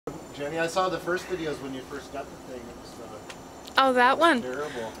Jenny. I saw the first videos when you first got the thing. It was, oh, that one?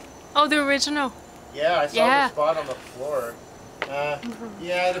 Terrible. Oh, the original. Yeah, I saw the spot on the floor.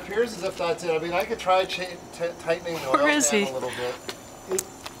 Yeah, it appears as if that's it. I mean, I could try tightening the oil pan a little bit.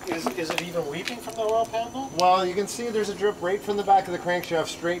 Is it even leaking from the oil pan though? Well, you can see there's a drip right from the back of the crankshaft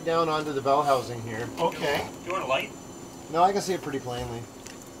straight down onto the bell housing here. Okay. Do you want a light? No, I can see it pretty plainly.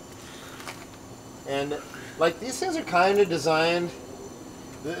 And like these things are kind of designed,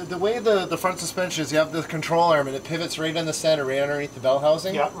 the way the front suspension is, you have the control arm and it pivots right in the center, right underneath the bell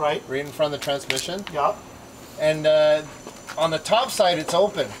housing. Yeah, right. Right in front of the transmission. Yeah. And on the top side it's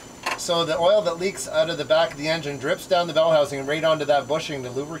open. So the oil that leaks out of the back of the engine drips down the bell housing and right onto that bushing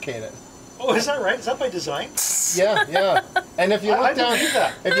to lubricate it. Oh, is that right? Is that by design? Yeah, yeah. And if you look down,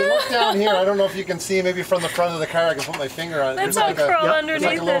 if you look down here, I don't know if you can see, maybe from the front of the car, I can put my finger on it. That's all curled underneath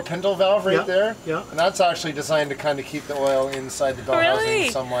There's like a little pintle valve right there. Yeah. And that's actually designed to kind of keep the oil inside the bell housing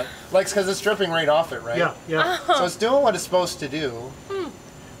somewhat. Like, because it's dripping right off it, right? Yeah, yeah. So it's doing what it's supposed to do.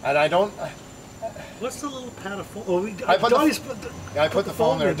 And I don't... What's the little pad of foam? Oh, I put the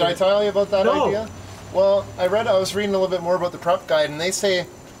foam there. Did I tell you about that idea? Well, I was reading a little bit more about the prep guide, and they say,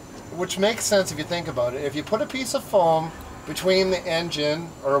 which makes sense if you think about it, if you put a piece of foam between the engine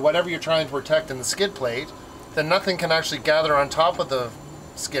or whatever you're trying to protect and the skid plate, then nothing can actually gather on top of the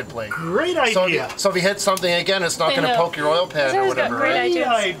skid plate. Great idea. So if you hit something again, it's not going to poke your oil pan or whatever. Great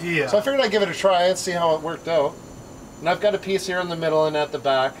idea. So I figured I'd give it a try and see how it worked out. And I've got a piece here in the middle and at the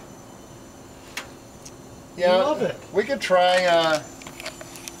back. Yeah, love it. We could try,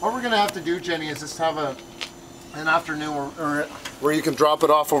 what we're going to have to do, Jenny, is just have an afternoon where you can drop it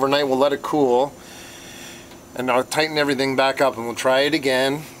off overnight. We'll let it cool. And I'll tighten everything back up and we'll try it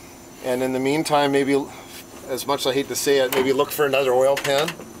again. And in the meantime, maybe, as much as I hate to say it, maybe look for another oil pan.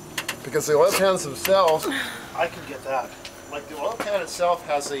 Because the oil pans themselves... I can get that. Like the oil pan itself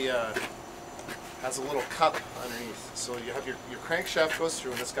has a little cup underneath. So you have your crankshaft goes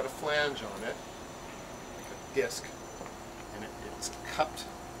through and it's got a flange on it. Disc, and it's cupped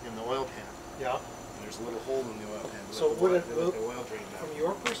in the oil pan. Yeah. And there's a little hole in the oil pan. So the oil drain down. From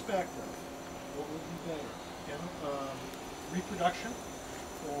your perspective, what would be better? Reproduction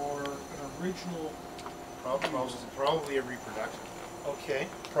or an original? Probably a reproduction. Okay.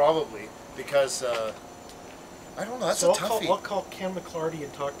 Probably, because I don't know. That's a toughie. I'll call Ken McClarty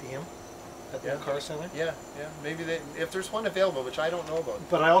and talk to him at the car center. Yeah, yeah. Maybe if there's one available, which I don't know about.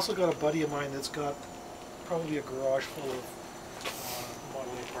 But I also got a buddy of mine that's got probably a garage full of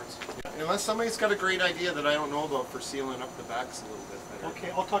Model A parts. Yeah, unless somebody's got a great idea that I don't know about for sealing up the backs a little bit better.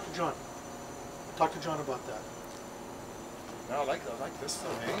 Okay, I'll talk to John. Talk to John about that. No, I like this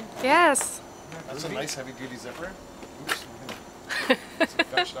though, eh? Yes. That's a nice heavy duty zipper. Oops, it's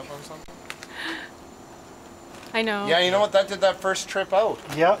fetched up on something. I know. Yeah, you know what? That did that first trip out.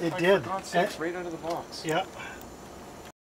 Yeah, it did. For God's sakes, right out of the box. Yeah.